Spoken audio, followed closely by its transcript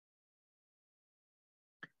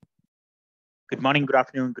Good morning, good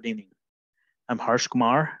afternoon, good evening. I'm Harsh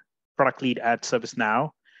Kumar, product lead at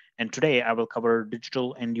ServiceNow, and today I will cover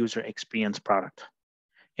Digital End User Experience product.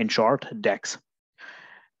 In short, DEX.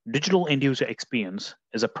 Digital End User Experience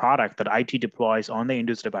is a product that IT deploys on the end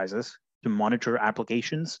user devices to monitor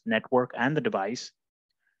applications, network, and the device.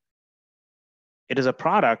 It is a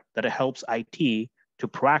product that helps IT to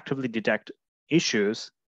proactively detect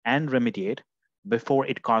issues and remediate before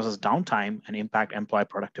it causes downtime and impact employee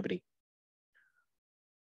productivity.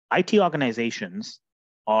 IT organizations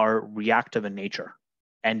are reactive in nature,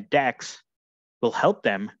 and DEX will help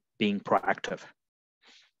them being proactive.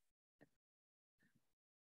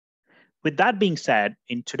 With that being said,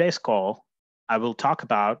 in today's call, I will talk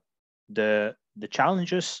about the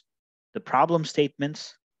challenges, the problem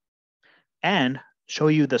statements, and show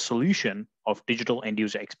you the solution of digital end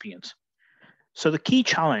user experience. So the key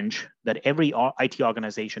challenge that every IT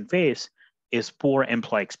organization faces is poor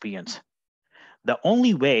employee experience. The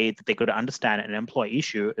only way that they could understand an employee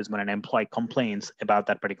issue is when an employee complains about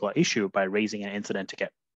that particular issue by raising an incident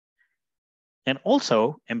ticket. And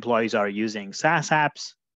also, employees are using SaaS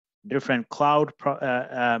apps, different cloud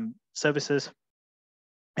services,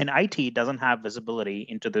 and IT doesn't have visibility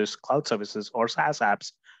into those cloud services or SaaS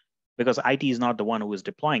apps because IT is not the one who is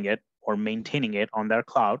deploying it or maintaining it on their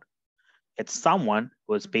cloud. It's someone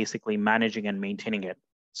who is basically managing and maintaining it.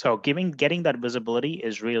 So getting that visibility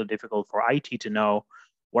is really difficult for IT to know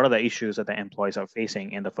what are the issues that the employees are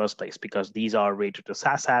facing in the first place, because these are related to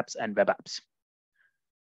SaaS apps and web apps.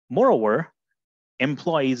 Moreover,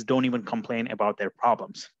 employees don't even complain about their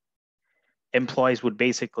problems. Employees would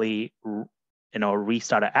basically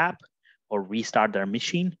restart an app or restart their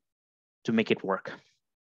machine to make it work.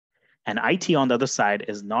 And IT on the other side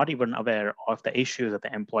is not even aware of the issues that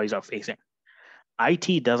the employees are facing.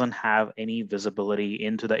 IT doesn't have any visibility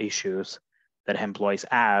into the issues that employees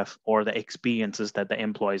have or the experiences that the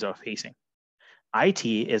employees are facing. IT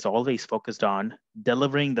is always focused on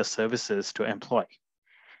delivering the services to employee.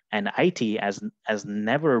 And IT has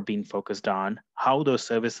never been focused on how those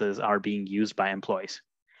services are being used by employees.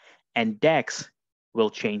 And DEX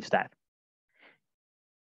will change that.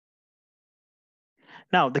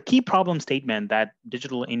 Now, the key problem statement that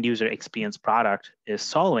digital end user experience product is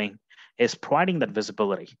solving is providing that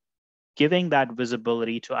visibility, giving that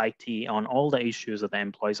visibility to IT on all the issues that the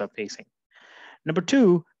employees are facing. Number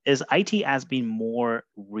two is IT has been more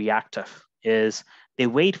reactive, is they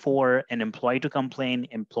wait for an employee to complain,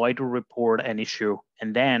 employee to report an issue,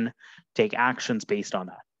 and then take actions based on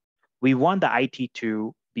that. We want the IT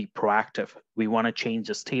to be proactive. We want to change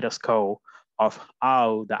the status quo of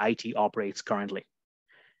how the IT operates currently.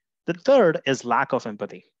 The third is lack of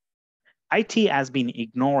empathy. IT has been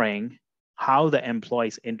ignoring how the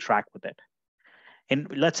employees interact with it.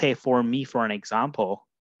 And let's say for me, for an example,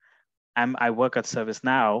 I work at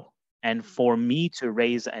ServiceNow, and for me to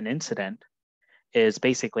raise an incident is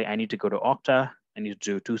basically I need to go to Okta, I need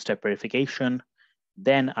to do two-step verification,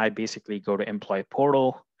 then I basically go to employee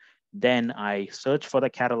portal, then I search for the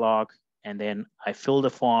catalog, and then I fill the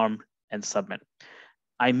form and submit.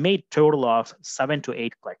 I made a total of 7 to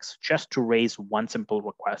 8 clicks just to raise one simple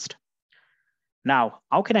request. Now,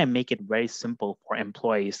 how can I make it very simple for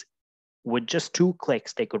employees? With just 2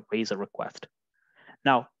 clicks, they could raise a request.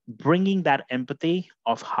 Now, bringing that empathy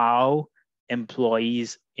of how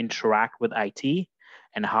employees interact with IT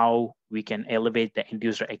and how we can elevate the end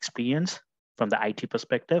user experience from the IT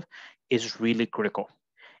perspective is really critical.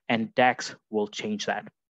 And DEX will change that.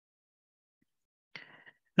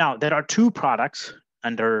 Now, there are 2 products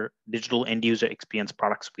under Digital End User Experience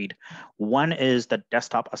product suite. One is the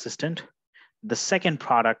Desktop Assistant. The second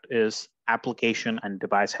product is Application and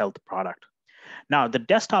Device Health product. Now, the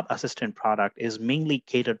Desktop Assistant product is mainly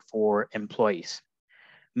catered for employees,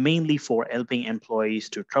 mainly for helping employees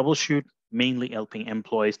to troubleshoot, mainly helping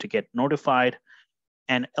employees to get notified,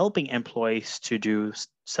 and helping employees to do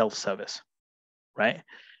self-service, right?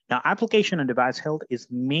 Now, Application and Device Health is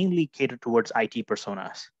mainly catered towards IT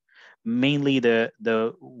personas, mainly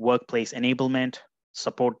the workplace enablement,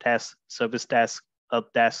 support desk, service desk,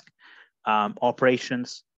 help desk,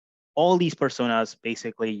 operations. All these personas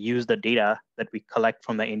basically use the data that we collect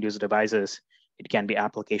from the end user devices. It can be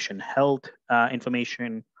application health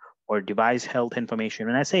information or device health information.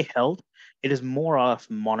 When I say health, it is more of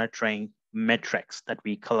monitoring metrics that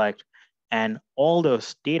we collect and all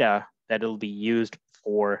those data that will be used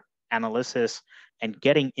for analysis and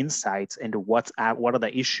getting insights into what are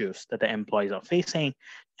the issues that the employees are facing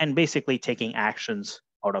and basically taking actions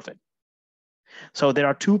out of it. So there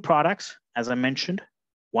are 2 products, as I mentioned.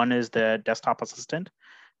 One is the Desktop Assistant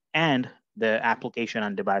and the Application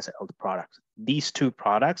and Device Health product. These 2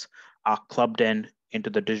 products are clubbed into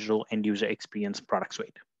the digital end user experience product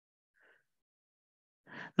suite.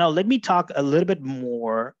 Now, let me talk a little bit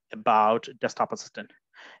more about Desktop Assistant.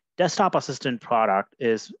 Desktop Assistant product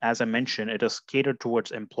is, as I mentioned, it is catered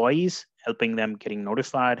towards employees, helping them getting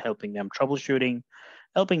notified, helping them troubleshooting,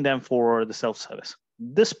 helping them for the self-service.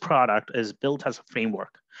 This product is built as a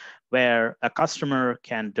framework where a customer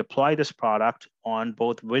can deploy this product on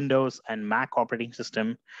both Windows and Mac operating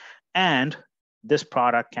system, and this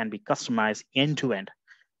product can be customized end to end.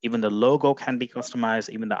 Even the logo can be customized,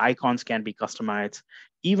 even the icons can be customized,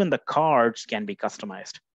 even the cards can be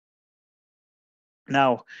customized.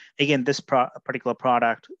 Now, again, this particular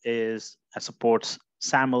product supports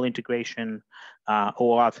SAML integration,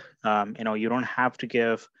 OAuth. You don't have to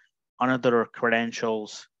give another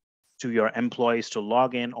credentials to your employees to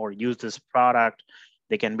log in or use this product.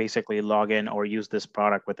 They can basically log in or use this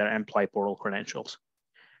product with their employee portal credentials.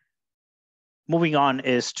 Moving on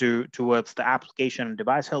is towards the application and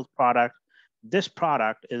device health product. This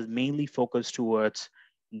product is mainly focused towards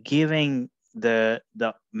giving the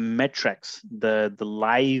metrics, the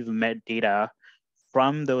live data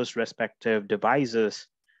from those respective devices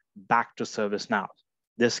back to ServiceNow.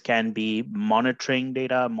 This can be monitoring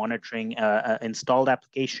data, monitoring an installed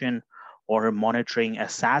application, or monitoring a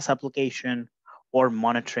SaaS application, or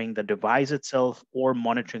monitoring the device itself, or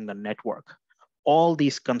monitoring the network. All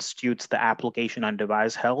these constitutes the application and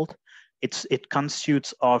device health. It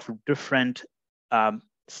constitutes of different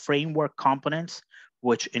framework components,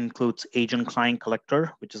 which includes agent client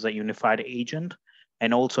collector, which is a unified agent.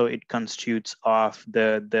 And also it constitutes of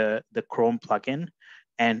the Chrome plugin.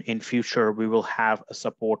 And in future, we will have a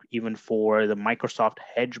support even for the Microsoft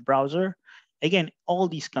Edge browser. Again, all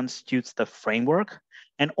these constitutes the framework.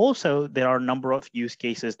 And also there are a number of use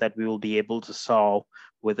cases that we will be able to solve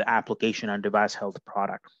with the application and device health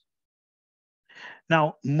product.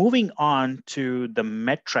 Now, moving on to the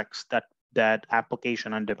metrics that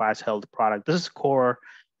application and device health product, this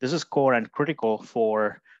is core and critical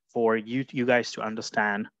for you guys to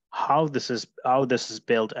understand how this is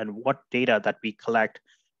built and what data that we collect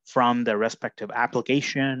from the respective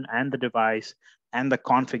application and the device and the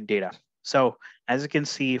config data. So as you can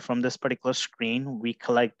see from this particular screen, we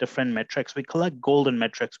collect different metrics. We collect golden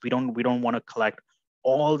metrics. We don't want to collect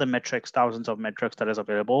all the metrics, thousands of metrics that is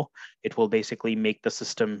available. It will basically make the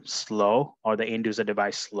system slow or the end user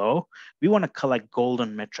device slow. We want to collect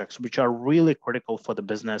golden metrics, which are really critical for the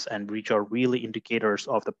business and which are really indicators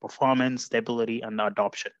of the performance, stability, and the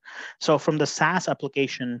adoption. So from the SaaS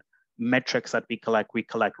application metrics that we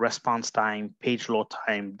collect response time, page load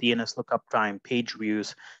time, DNS lookup time, page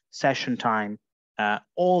views, session time,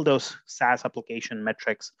 all those SaaS application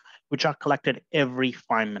metrics, which are collected every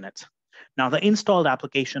 5 minutes. Now, the installed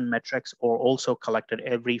application metrics are also collected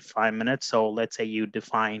every 5 minutes. So let's say you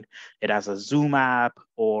define it as a Zoom app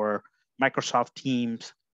or Microsoft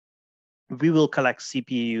Teams. We will collect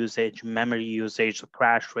CPU usage, memory usage, the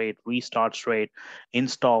crash rate, restarts rate,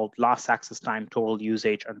 installed, last access time, total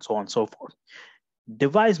usage, and so on and so forth.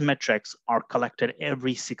 Device metrics are collected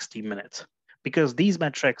every 60 minutes because these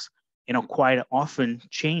metrics quite often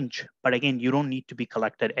change. But again, you don't need to be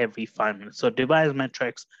collected every 5 minutes. So device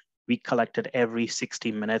metrics, we collected every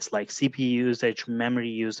 60 minutes, like CPU usage, memory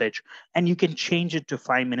usage, and you can change it to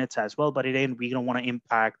 5 minutes as well. But again, we don't want to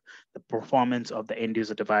impact the performance of the end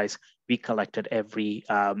user device. We collected every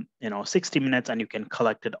 60 minutes, and you can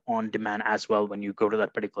collect it on demand as well when you go to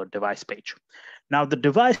that particular device page. Now, the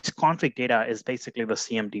device config data is basically the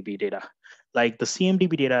CMDB data. Like the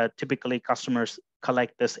CMDB data, typically customers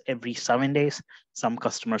collect this every 7 days. Some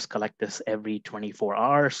customers collect this every 24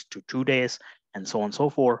 hours to 2 days, and so on and so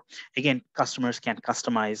forth. Again, customers can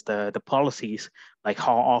customize the policies, like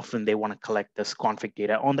how often they want to collect this config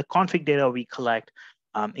data. On the config data, we collect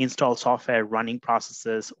installed software, running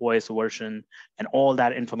processes, OS version, and all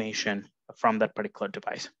that information from that particular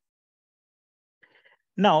device.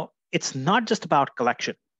 Now, it's not just about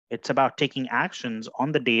collection. It's about taking actions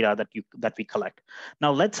on the data that we collect.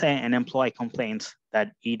 Now, let's say an employee complains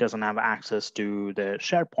that he doesn't have access to the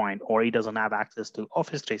SharePoint or he doesn't have access to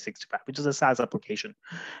Office 365, which is a SaaS application.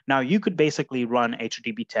 Now, you could basically run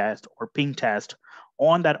HTTP test or ping test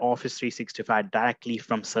on that Office 365 directly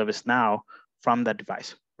from ServiceNow from that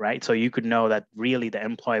device, right? So you could know that really the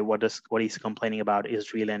employee, what he's complaining about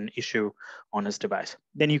is really an issue on his device.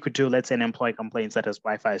 Then you could do, let's say an employee complains that his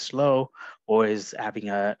Wi-Fi is slow or is having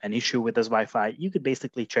an issue with his Wi-Fi. You could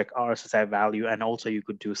basically check RSSI value, and also you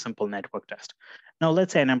could do simple network test. Now,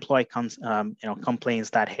 let's say an employee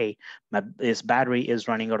complains that, hey, his battery is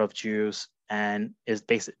running out of juice and is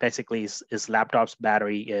basically his laptop's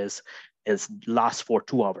battery is lasts for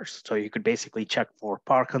 2 hours. So you could basically check for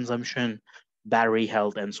power consumption, battery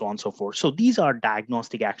health, and so on and so forth. So these are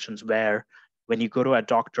diagnostic actions where when you go to a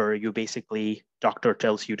doctor, doctor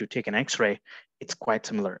tells you to take an X-ray. It's quite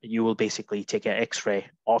similar. You will basically take an X-ray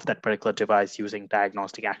of that particular device using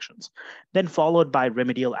diagnostic actions. Then followed by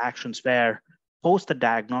remedial actions where post the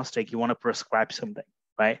diagnostic, you want to prescribe something,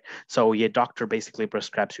 right? So your doctor basically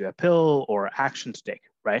prescribes you a pill or action to take,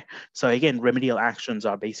 right? So again, remedial actions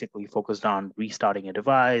are basically focused on restarting a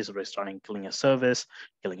device, killing a service,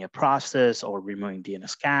 killing a process, or removing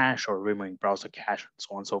DNS cache, or removing browser cache, and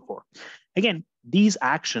so on and so forth. Again, these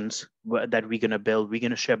actions that we're going to build, we're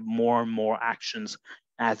going to ship more and more actions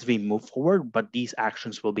as we move forward, but these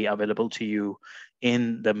actions will be available to you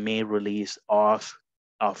in the May release of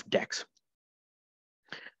DEX.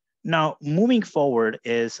 Now, moving forward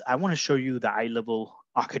I want to show you the high-level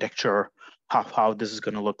architecture of how this is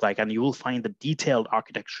going to look like, and you will find the detailed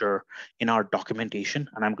architecture in our documentation,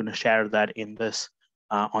 and I'm going to share that in this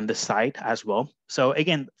on this site as well. So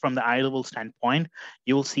again, from the high-level standpoint,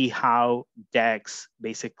 you will see how DEX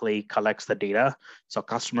basically collects the data. So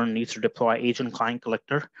customer needs to deploy agent client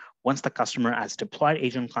collector. Once the customer has deployed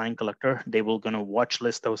agent client collector, they will going to watch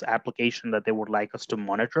list those applications that they would like us to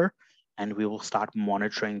monitor, and we will start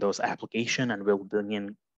monitoring those applications, and we'll bring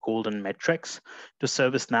in golden metrics to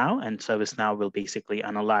ServiceNow, and ServiceNow will basically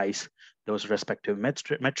analyze those respective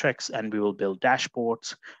metrics, and we will build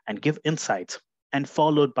dashboards and give insights. And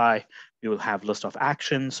followed by, we will have list of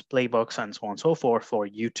actions, playbooks, and so on and so forth for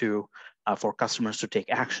you to, for customers to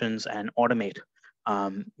take actions and automate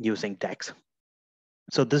using DEX.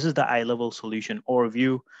 So this is the high-level solution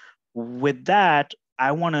overview. With that,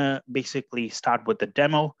 I want to basically start with the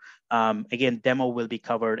demo. Again, demo will be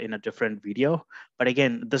covered in a different video, but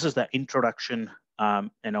again, this is the introduction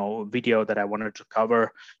video that I wanted to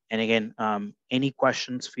cover. And again, any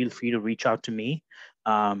questions, feel free to reach out to me.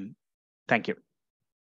 Thank you.